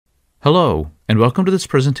Hello, and welcome to this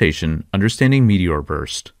presentation, Understanding Meteor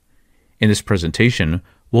Burst. In this presentation,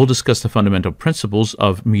 we'll discuss the fundamental principles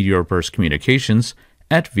of meteor burst communications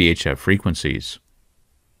at VHF frequencies.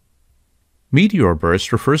 Meteor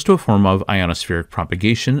burst refers to a form of ionospheric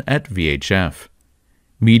propagation at VHF.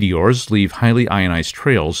 Meteors leave highly ionized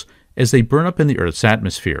trails as they burn up in the Earth's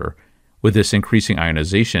atmosphere, with this increasing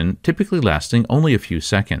ionization typically lasting only a few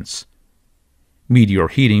seconds. Meteor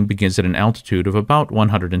heating begins at an altitude of about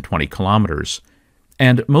 120 kilometers,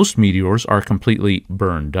 and most meteors are completely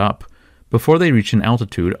burned up before they reach an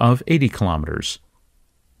altitude of 80 kilometers.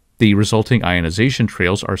 The resulting ionization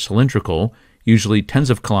trails are cylindrical, usually tens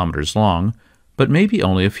of kilometers long, but maybe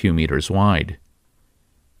only a few meters wide.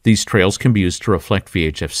 These trails can be used to reflect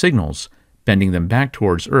VHF signals, bending them back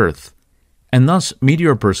towards Earth, and thus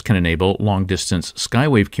meteor bursts can enable long-distance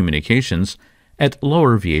skywave communications at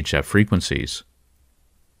lower VHF frequencies.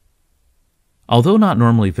 Although not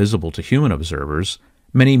normally visible to human observers,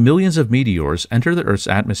 many millions of meteors enter the Earth's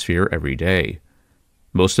atmosphere every day.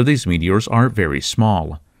 Most of these meteors are very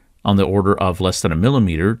small, on the order of less than a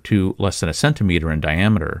millimeter to less than a centimeter in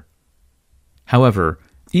diameter. However,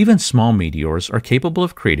 even small meteors are capable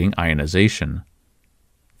of creating ionization.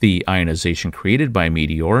 The ionization created by a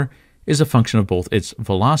meteor is a function of both its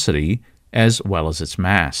velocity as well as its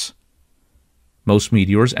mass. Most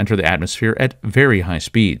meteors enter the atmosphere at very high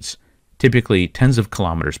speeds, typically tens of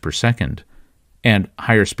kilometers per second, and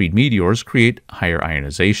higher speed meteors create higher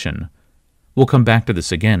ionization. We'll come back to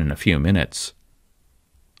this again in a few minutes.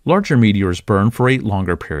 Larger meteors burn for a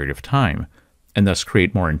longer period of time, and thus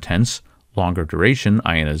create more intense, longer duration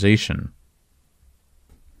ionization.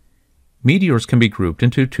 Meteors can be grouped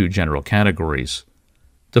into two general categories.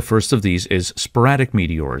 The first of these is sporadic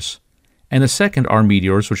meteors, and the second are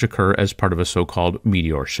meteors which occur as part of a so-called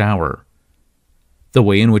meteor shower. The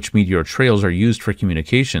way in which meteor trails are used for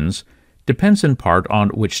communications depends in part on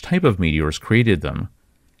which type of meteors created them.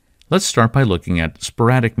 Let's start by looking at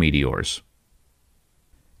sporadic meteors.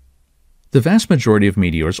 The vast majority of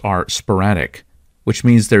meteors are sporadic, which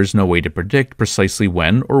means there's no way to predict precisely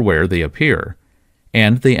when or where they appear,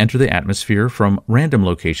 and they enter the atmosphere from random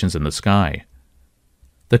locations in the sky.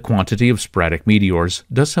 The quantity of sporadic meteors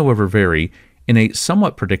does, however, vary in a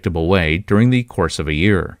somewhat predictable way during the course of a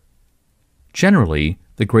year. Generally,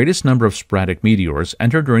 the greatest number of sporadic meteors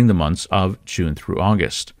enter during the months of June through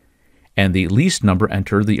August, and the least number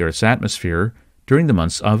enter the Earth's atmosphere during the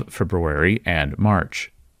months of February and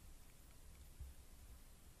March.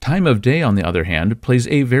 Time of day, on the other hand, plays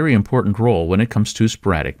a very important role when it comes to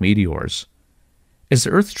sporadic meteors. As the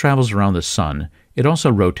Earth travels around the Sun, it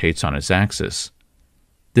also rotates on its axis.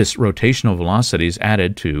 This rotational velocity is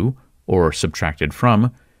added to, or subtracted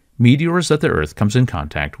from, meteors that the Earth comes in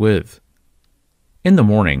contact with. In the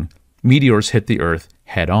morning, meteors hit the Earth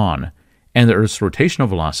head-on, and the Earth's rotational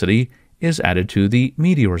velocity is added to the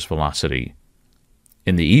meteor's velocity.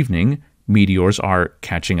 In the evening, meteors are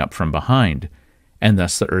catching up from behind, and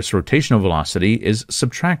thus the Earth's rotational velocity is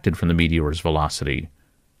subtracted from the meteor's velocity.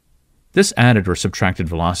 This added or subtracted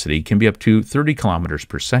velocity can be up to 30 kilometers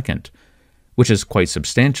per second, which is quite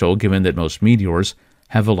substantial given that most meteors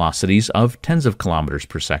have velocities of tens of kilometers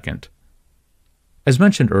per second. As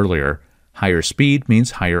mentioned earlier, higher speed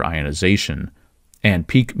means higher ionization, and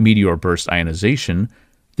peak meteor burst ionization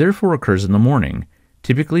therefore occurs in the morning,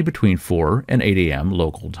 typically between 4 and 8 a.m.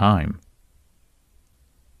 local time.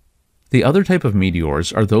 The other type of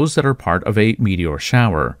meteors are those that are part of a meteor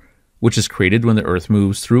shower, which is created when the Earth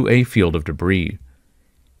moves through a field of debris.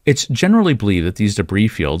 It's generally believed that these debris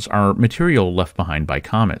fields are material left behind by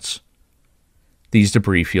comets. These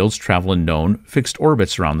debris fields travel in known, fixed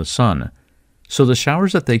orbits around the Sun, so the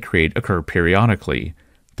showers that they create occur periodically,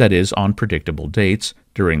 that is, on predictable dates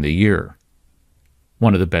during the year.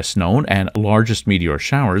 One of the best known and largest meteor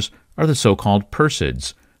showers are the so-called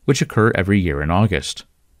Perseids, which occur every year in August.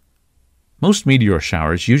 Most meteor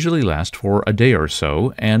showers usually last for a day or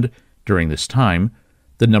so, and during this time,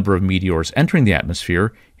 the number of meteors entering the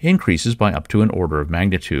atmosphere increases by up to an order of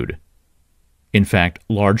magnitude. In fact,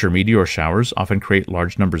 larger meteor showers often create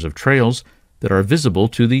large numbers of trails that are visible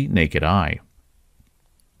to the naked eye.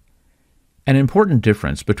 An important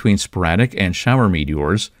difference between sporadic and shower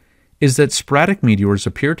meteors is that sporadic meteors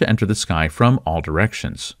appear to enter the sky from all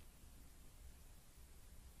directions.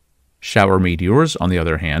 Shower meteors, on the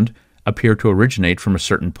other hand, appear to originate from a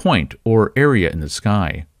certain point or area in the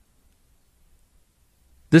sky.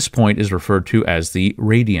 This point is referred to as the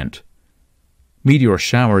radiant. Meteor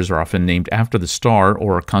showers are often named after the star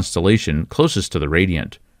or constellation closest to the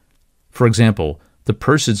radiant. For example, the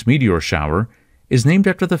Perseids meteor shower is named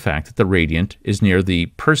after the fact that the radiant is near the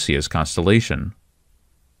Perseus constellation.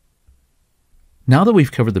 Now that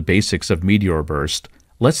we've covered the basics of meteor burst,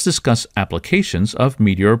 let's discuss applications of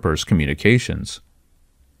meteor burst communications.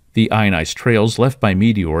 The ionized trails left by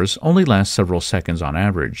meteors only last several seconds on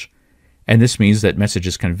average, and this means that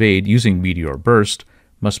messages conveyed using meteor burst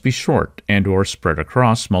must be short and/or spread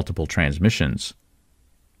across multiple transmissions.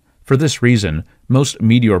 For this reason, most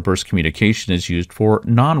meteor burst communication is used for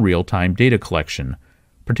non-real-time data collection,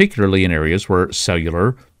 particularly in areas where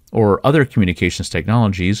cellular or other communications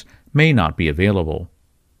technologies may not be available.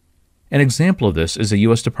 An example of this is the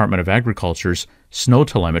U.S. Department of Agriculture's snow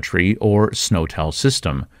telemetry or SNOWTEL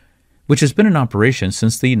system, which has been in operation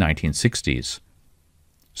since the 1960s.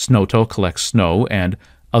 SNOWTEL collects snow and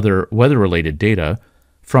other weather-related data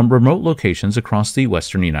from remote locations across the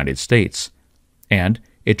western United States, and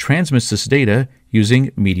it transmits this data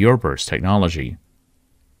using meteor burst technology.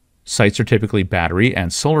 Sites are typically battery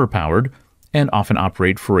and solar-powered and often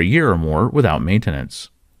operate for a year or more without maintenance.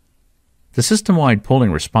 The system-wide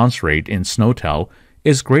polling response rate in SNOWTEL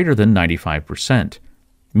is greater than 95%,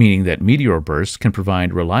 meaning that meteor bursts can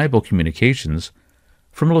provide reliable communications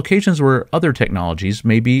from locations where other technologies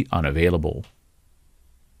may be unavailable.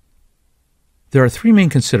 There are three main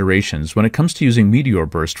considerations when it comes to using meteor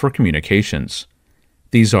burst for communications.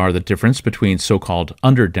 These are the difference between so-called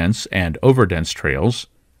underdense and overdense trails,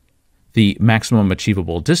 the maximum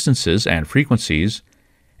achievable distances and frequencies,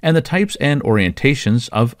 and the types and orientations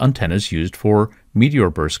of antennas used for meteor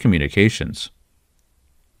burst communications.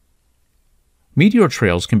 Meteor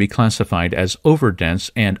trails can be classified as overdense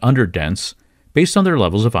and underdense based on their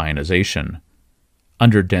levels of ionization.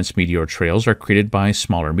 Underdense meteor trails are created by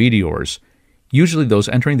smaller meteors, usually those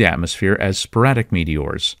entering the atmosphere as sporadic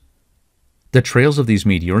meteors. The trails of these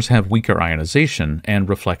meteors have weaker ionization and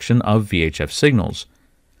reflection of VHF signals,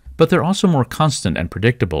 but they're also more constant and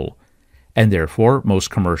predictable, and therefore most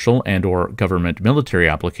commercial and/or government military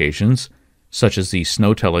applications, such as the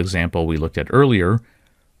SNOWTEL example we looked at earlier,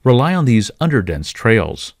 rely on these underdense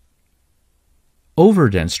trails.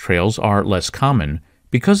 Overdense trails are less common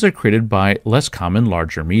because they're created by less common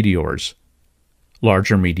larger meteors.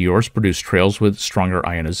 Larger meteors produce trails with stronger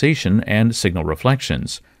ionization and signal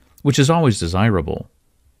reflections, which is always desirable.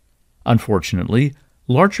 Unfortunately,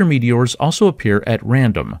 larger meteors also appear at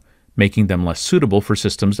random, making them less suitable for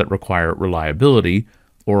systems that require reliability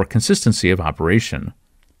or consistency of operation.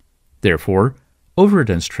 Therefore,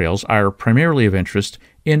 overdense trails are primarily of interest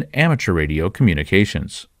in amateur radio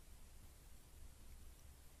communications.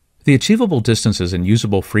 The achievable distances and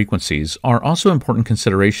usable frequencies are also important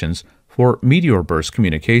considerations for meteor burst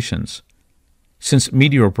communications. Since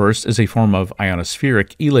meteor burst is a form of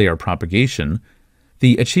ionospheric E-layer propagation,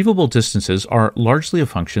 the achievable distances are largely a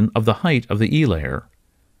function of the height of the E-layer.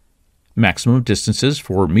 Maximum distances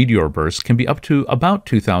for meteor bursts can be up to about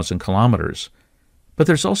 2,000 kilometers, but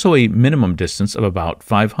there's also a minimum distance of about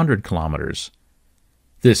 500 kilometers.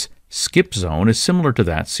 This skip zone is similar to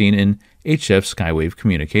that seen in HF skywave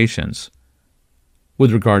communications.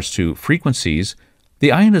 With regards to frequencies,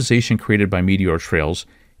 the ionization created by meteor trails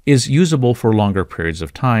is usable for longer periods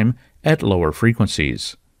of time at lower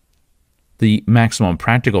frequencies. The maximum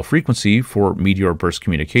practical frequency for meteor burst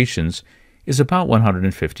communications is about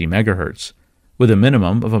 150 MHz, with a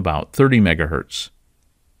minimum of about 30 MHz.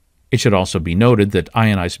 It should also be noted that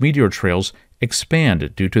ionized meteor trails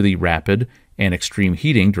expand due to the rapid and extreme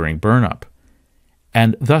heating during burnup,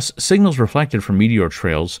 and thus signals reflected from meteor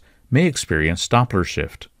trails may experience Doppler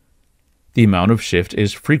shift. The amount of shift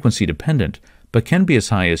is frequency dependent, but can be as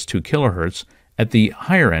high as 2 kHz at the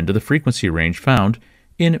higher end of the frequency range found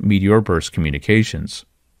in meteor burst communications.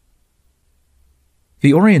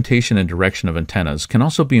 The orientation and direction of antennas can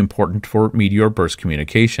also be important for meteor burst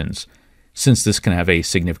communications, since this can have a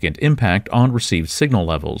significant impact on received signal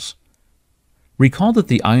levels. Recall that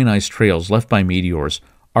the ionized trails left by meteors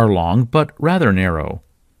are long but rather narrow.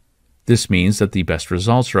 This means that the best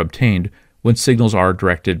results are obtained when signals are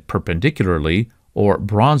directed perpendicularly or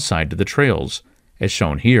broadside to the trails, as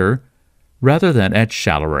shown here, rather than at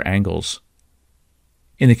shallower angles.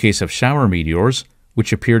 In the case of shower meteors,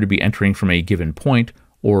 which appear to be entering from a given point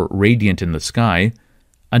or radiant in the sky,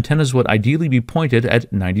 antennas would ideally be pointed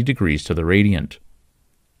at 90 degrees to the radiant.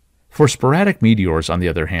 For sporadic meteors, on the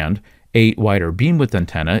other hand, a wider beamwidth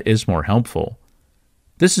antenna is more helpful.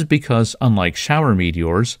 This is because, unlike shower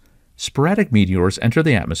meteors, sporadic meteors enter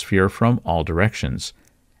the atmosphere from all directions,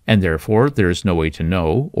 and therefore there is no way to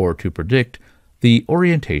know or to predict the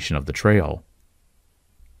orientation of the trail.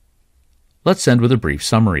 Let's end with a brief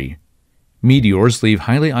summary. Meteors leave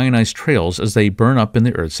highly ionized trails as they burn up in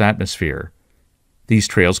the Earth's atmosphere. These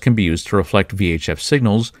trails can be used to reflect VHF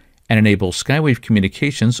signals and enable skywave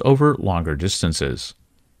communications over longer distances.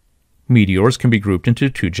 Meteors can be grouped into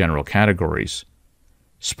two general categories.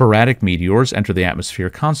 Sporadic meteors enter the atmosphere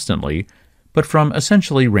constantly, but from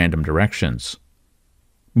essentially random directions.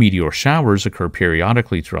 Meteor showers occur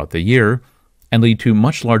periodically throughout the year and lead to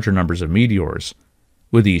much larger numbers of meteors,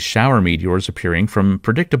 with these shower meteors appearing from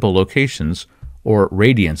predictable locations or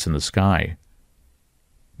radiants in the sky.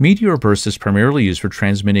 Meteor burst is primarily used for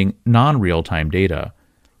transmitting non-real-time data,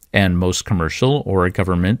 and most commercial or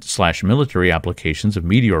government/military applications of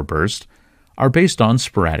meteor burst are based on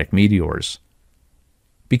sporadic meteors.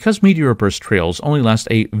 Because meteor burst trails only last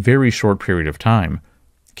a very short period of time,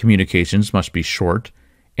 communications must be short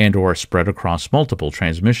and/or spread across multiple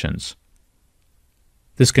transmissions.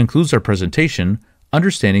 This concludes our presentation,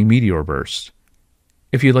 Understanding Meteor Burst.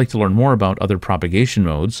 If you'd like to learn more about other propagation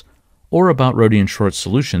modes, or about Rohde and Schwarz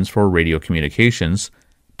solutions for radio communications,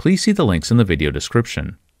 please see the links in the video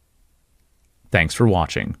description. Thanks for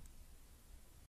watching.